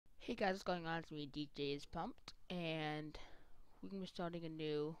Hey guys, what's going on? It's me, DJ is Pumped, and we're gonna be starting a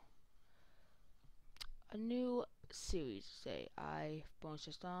new series. Say I bonus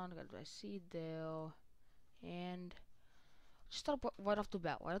just on, got my seed there, and just start up right off the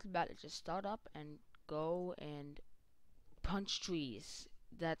bat. Right off the bat, it's just start up and go and punch trees.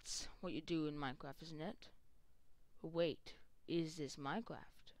 That's what you do in Minecraft, isn't it? Wait, is this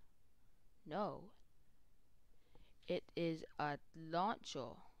Minecraft? No, it is a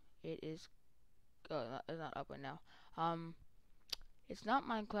launcher. It is. It's not up right now. It's not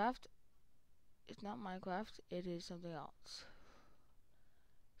Minecraft. It's not Minecraft, it is something else.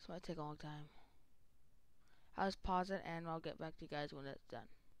 This might take a long time. I'll just pause it and I'll get back to you guys when it's done.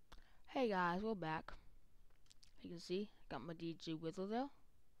 Hey guys, we're back. You can see, I got my DJ Wither there.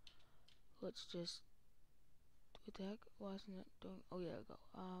 Let's just, what the heck, why isn't it doing, oh yeah, go.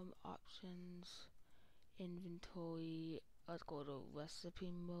 Options, inventory, let's go to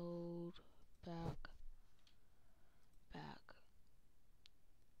recipe mode, back.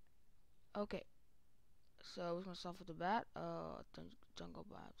 Okay, so we're gonna start with the bat, jungle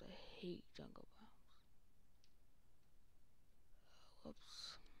biomes, I hate jungle biomes.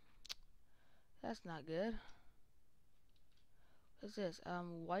 Whoops. That's not good. What's this?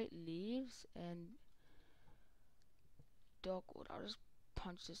 White leaves and dogwood. I'll just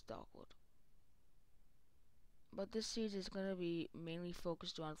punch this dogwood. But this series is gonna be mainly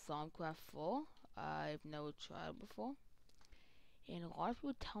focused on Thaumcraft 4. I've never tried it before, and a lot of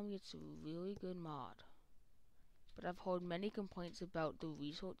people tell me it's a really good mod. But I've heard many complaints about the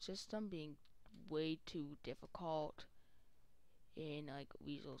resource system being way too difficult in like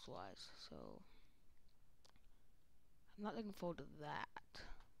resource wise. So I'm not looking forward to that.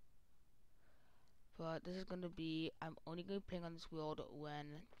 But this is gonna be, I'm only gonna be playing on this world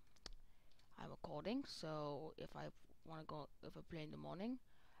when I'm recording, so if I play in the morning,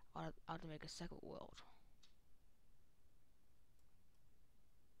 I'll have to make a second world.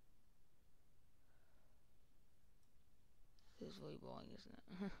 This is really boring, isn't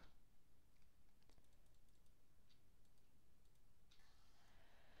it?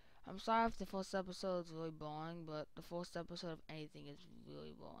 I'm sorry if the first episode is really boring, but the first episode of anything is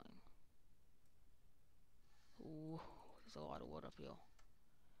really boring. Ooh, there's a lot of wood up here.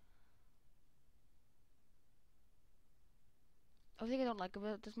 The thing I don't like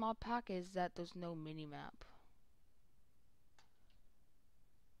about this mod pack is that there's no mini-map.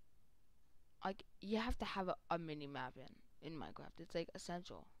 Like, you have to have a mini-map in Minecraft. It's like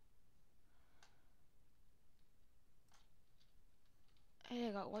essential. Hey,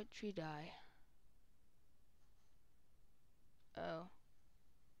 I got white tree dye. Oh.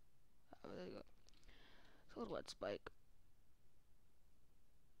 Oh, there you go. So wet spike.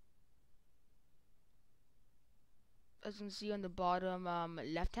 As you can see on the bottom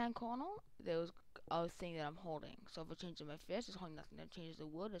left hand corner, there's a thing that I'm holding. So if I change my fist, it's holding nothing. If I change the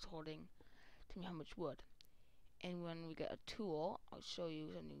wood, it's holding to me how much wood. And when we get a tool, I'll show you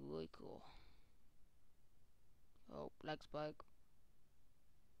something really cool. Oh, black spike.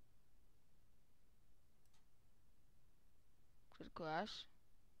 Could crash.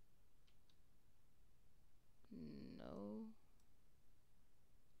 No.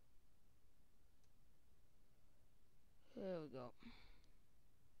 There we go.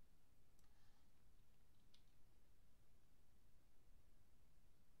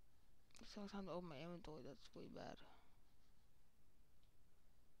 Sometimes I open my inventory, that's really bad.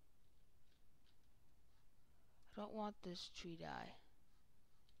 I don't want this tree dye.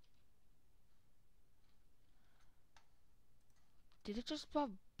 Did it just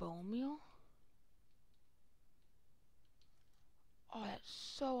pop bone meal? Oh, that's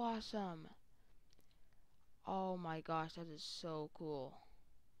so awesome. Oh my gosh, that is so cool.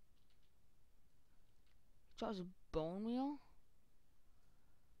 It drops bone meal?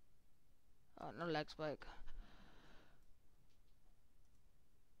 Oh, no leg spike.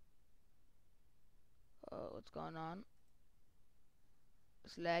 Oh, what's going on?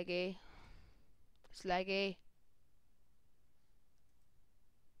 It's laggy. It's laggy.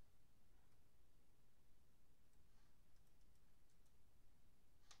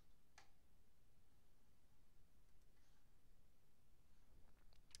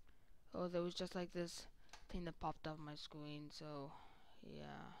 Oh, there was just like this thing that popped up on my screen, so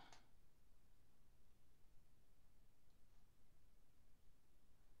yeah.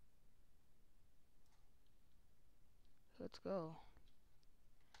 Let's go.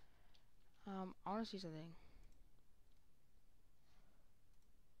 I wanna see something.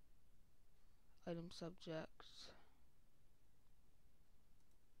 Item subjects.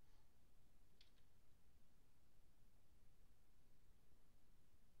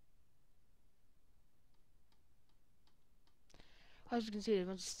 As you can see, there's a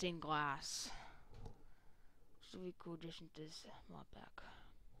bunch of stained glass. Which is a really cool addition to this mod pack.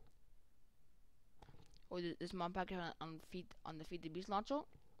 Or this mod pack on the Feed the Beast launcher.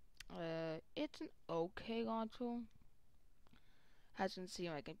 It's an okay launcher. As you can see,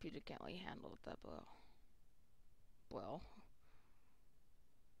 my computer can't really handle it that well. Well.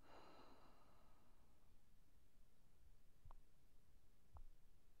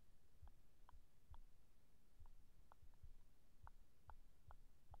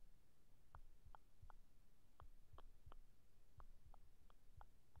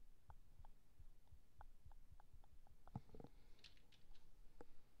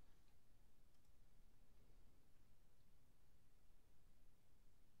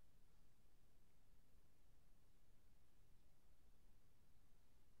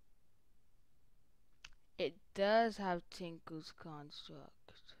 It does have Tinker's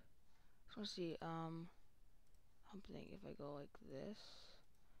construct. So let's see, I'm thinking if I go like this,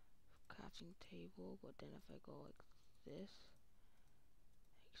 crafting table, but then if I go like this,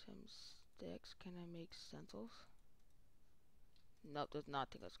 make some sticks, can I make stencils? Nope, does not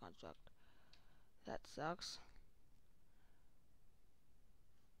Tinker's construct. That sucks.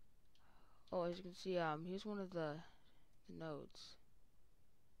 Oh, as you can see, here's one of the nodes.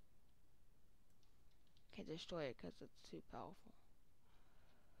 Can't destroy it because it's too powerful.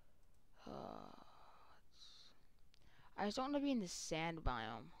 I just don't want to be in the sand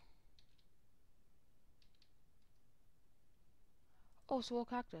biome. Oh, swirl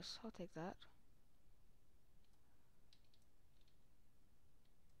cactus. I'll take that.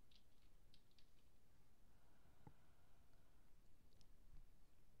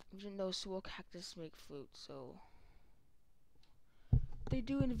 Even though swirl cactus make fruit, so they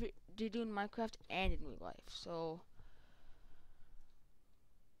do in Minecraft and in real life. So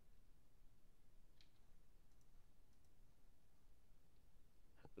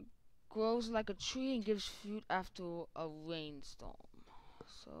grows like a tree and gives fruit after a rainstorm.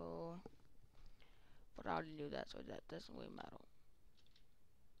 So, but I already knew that, so that doesn't really matter.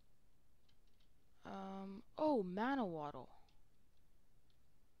 Oh, mana waddle.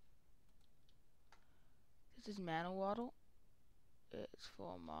 This is mana waddle. It's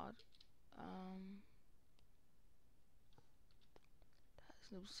for a mod.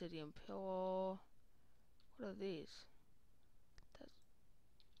 That's an obsidian pillow. What are these? That's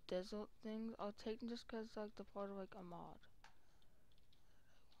desert things. I'll take them just cause like the part of like a mod.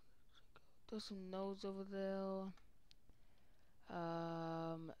 There's some nodes over there.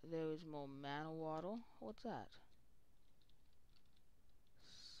 There is more mana waddle. What's that?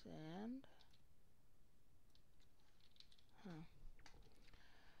 Sand. Huh.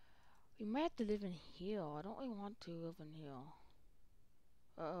 We might have to live in here. I don't really want to live in here.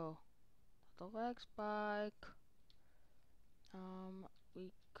 Uh-oh. The lag spike.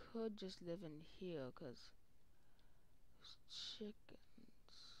 We could just live in here, cause there's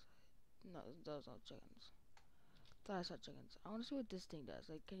chickens. No, those aren't chickens. Thought I saw chickens. I wanna see what this thing does.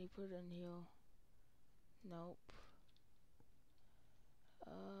 Like, can you put it in here? Nope.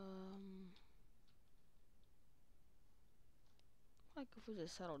 Like if we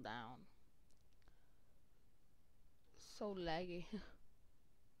just settle down. So laggy.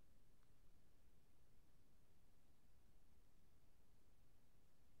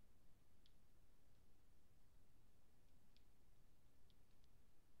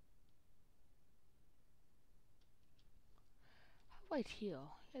 Right here.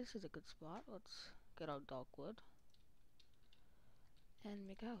 Yeah, this is a good spot. Let's get our dark wood and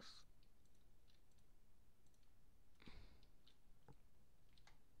make a house.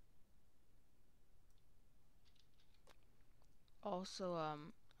 Also,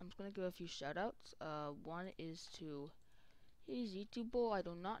 I'm just gonna give a few shoutouts. One is to his YouTuber. I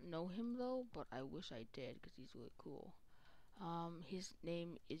do not know him though, but I wish I did because he's really cool. His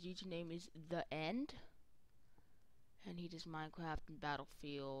YouTube name is The End, and he does Minecraft and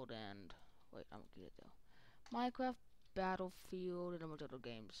Battlefield and wait, I'm gonna get it though. Minecraft, Battlefield, and a bunch of other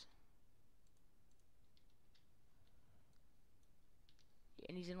games.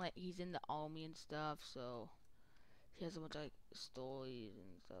 And he's in the army and stuff, so he has a bunch of like stories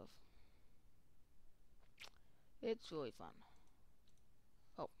and stuff. It's really fun.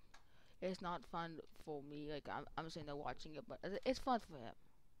 Oh, it's not fun for me. Like I'm sitting there watching it, but it's fun for him.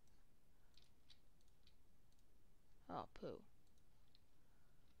 Oh, poo. Let's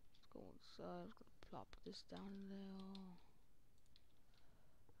go inside. Let's gonna plop this down there.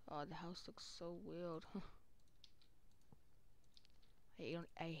 Oh, the house looks so weird.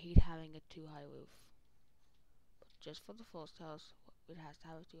 I hate having a too high roof. But just for the first house, it has to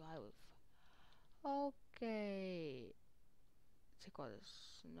have a too high roof. Okay. take all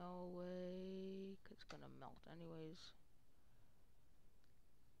this snow away, 'cause it's gonna melt anyways.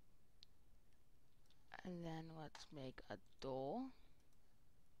 And then let's make a door.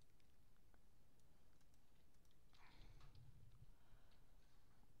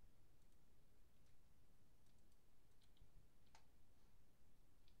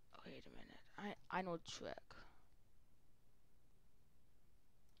 Wait a minute. I know a trick.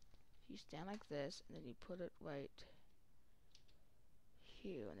 You stand like this, and then you put it right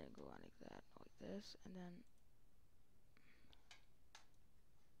here, and then go on like that, like this, and then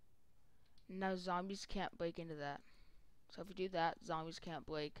now zombies can't break into that. So if you do that, zombies can't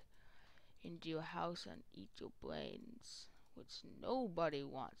break into your house and eat your brains, which nobody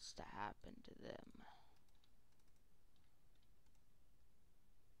wants to happen to them.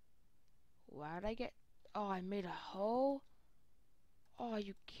 Why did I get... Oh, I made a hole? Oh, are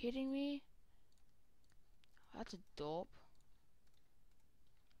you kidding me? That's a dope.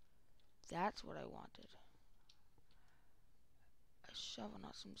 That's what I wanted. A shovel,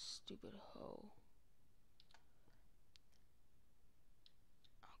 not some stupid hoe.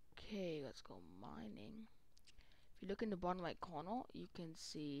 Okay, let's go mining. If you look in the bottom right corner, you can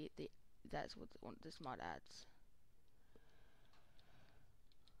see that's what this mod adds.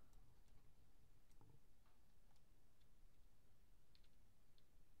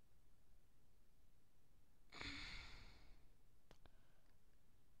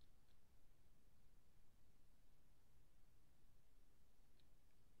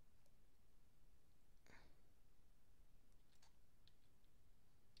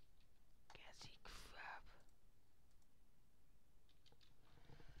 Gassy crap.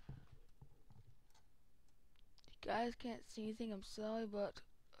 You guys can't see anything, I'm sorry, but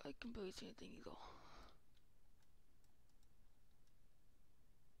I can barely see anything either.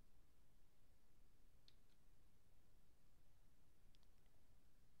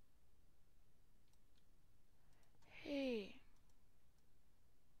 Hey,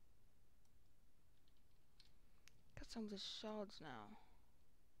 got some of the shards now.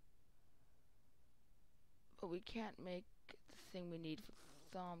 But we can't make the thing we need for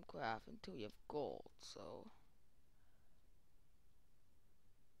Thaumcraft until we have gold, so...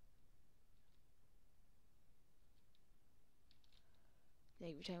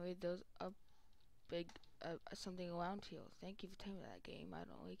 Every time we those a big something around here. Thank you for telling me that game. I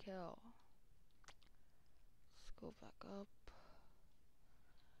don't really care. Let's go back up.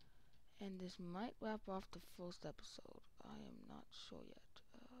 And this might wrap off the first episode. I am not sure yet.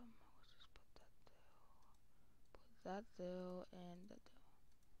 Let's just put that there, and that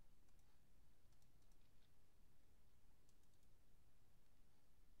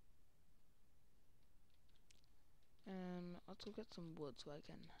there. And let's go get some wood so I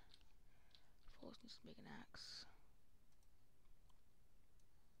can force this to make an axe.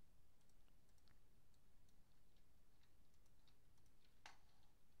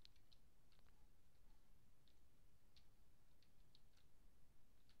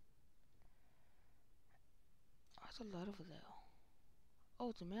 Oh, there's a lot over there. Oh,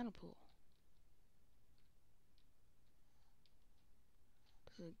 it's a mana pool.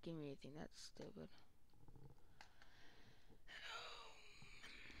 Doesn't give me anything, that's stupid.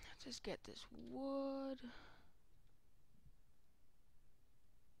 Let's just get this wood.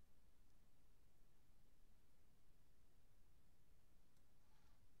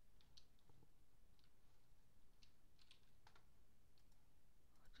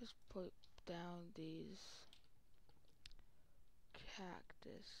 Just put down these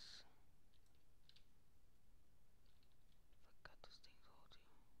cactus. Forgot this thing told you.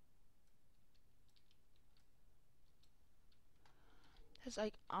 It's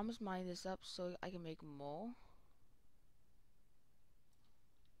like I'm just mining this up so I can make more.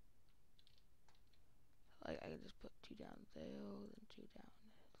 Like I can just put 2 down there, then 2 down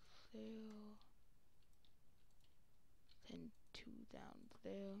there, then 2 down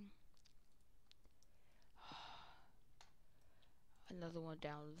there. Another one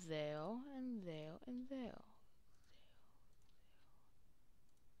down there, and there, and there.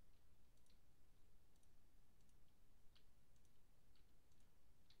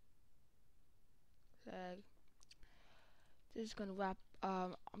 Lag. This is gonna wrap.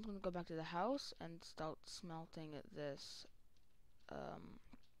 I'm gonna go back to the house and start smelting this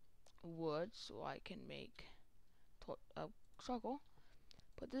wood so I can make charcoal.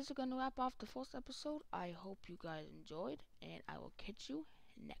 But this is gonna wrap off the first episode. I hope you guys enjoyed, and I will catch you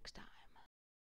next time.